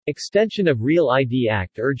Extension of Real ID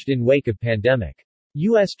Act urged in wake of pandemic.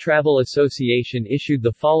 U.S. Travel Association issued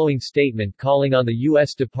the following statement calling on the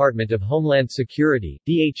U.S. Department of Homeland Security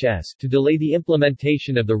 (DHS) to delay the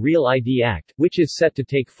implementation of the Real ID Act, which is set to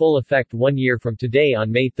take full effect 1 year from today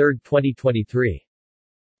on May 3, 2023.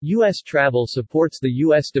 U.S. Travel supports the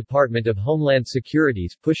U.S. Department of Homeland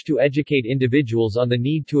Security's push to educate individuals on the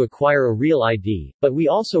need to acquire a Real ID, but we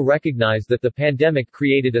also recognize that the pandemic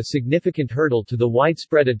created a significant hurdle to the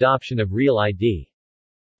widespread adoption of Real ID.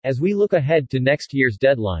 As we look ahead to next year's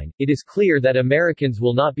deadline, it is clear that Americans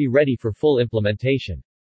will not be ready for full implementation.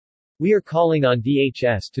 We are calling on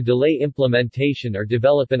DHS to delay implementation or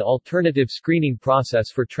develop an alternative screening process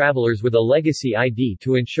for travelers with a legacy ID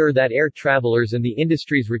to ensure that air travelers and the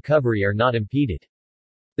industry's recovery are not impeded.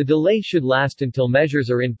 The delay should last until measures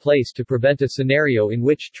are in place to prevent a scenario in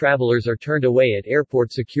which travelers are turned away at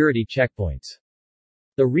airport security checkpoints.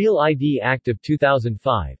 The Real ID Act of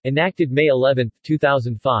 2005, enacted May 11,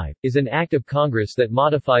 2005, is an act of Congress that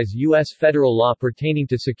modifies U.S. federal law pertaining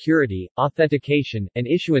to security, authentication, and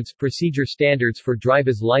issuance procedure standards for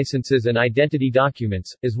driver's licenses and identity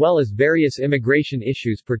documents, as well as various immigration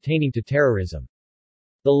issues pertaining to terrorism.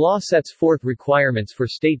 The law sets forth requirements for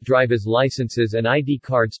state driver's licenses and ID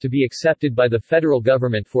cards to be accepted by the federal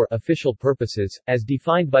government for official purposes, as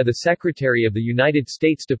defined by the Secretary of the United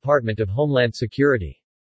States Department of Homeland Security.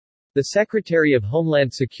 The Secretary of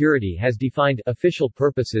Homeland Security has defined official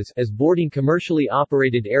purposes as boarding commercially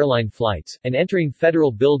operated airline flights, and entering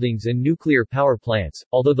federal buildings and nuclear power plants,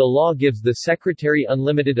 although the law gives the Secretary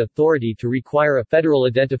unlimited authority to require a federal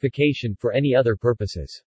identification for any other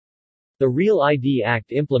purposes. The Real ID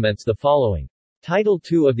Act implements the following. Title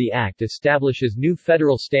II of the Act establishes new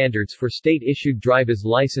federal standards for state-issued driver's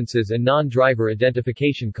licenses and non-driver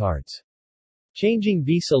identification cards. Changing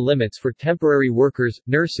visa limits for temporary workers,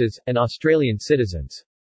 nurses, and Australian citizens.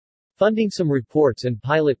 Funding some reports and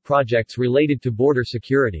pilot projects related to border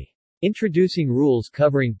security. Introducing rules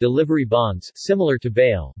covering delivery bonds similar to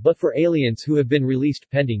bail, but for aliens who have been released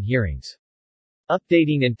pending hearings.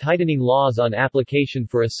 Updating and tightening laws on application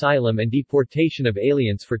for asylum and deportation of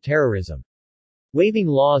aliens for terrorism. Waiving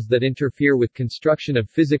laws that interfere with construction of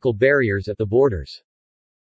physical barriers at the borders.